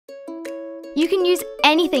You can use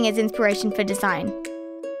anything as inspiration for design.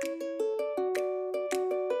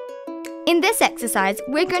 In this exercise,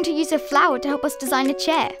 we're going to use a flower to help us design a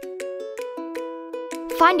chair.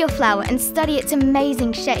 Find your flower and study its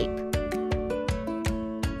amazing shape.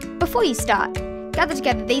 Before you start, gather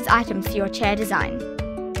together these items for your chair design.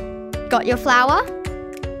 Got your flower?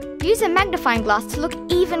 Use a magnifying glass to look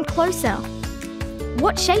even closer.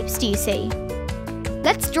 What shapes do you see?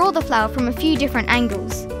 Let's draw the flower from a few different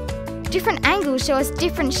angles. Different angles show us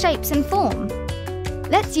different shapes and form.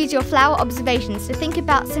 Let's use your flower observations to think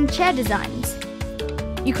about some chair designs.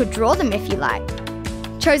 You could draw them if you like.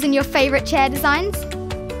 Chosen your favourite chair designs?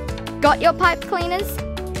 Got your pipe cleaners?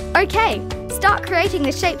 Okay, start creating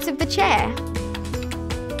the shapes of the chair.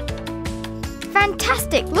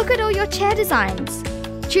 Fantastic! Look at all your chair designs.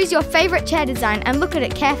 Choose your favourite chair design and look at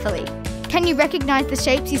it carefully. Can you recognise the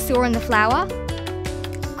shapes you saw in the flower?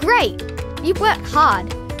 Great! You've worked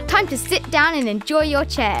hard. Time to sit down and enjoy your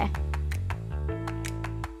chair.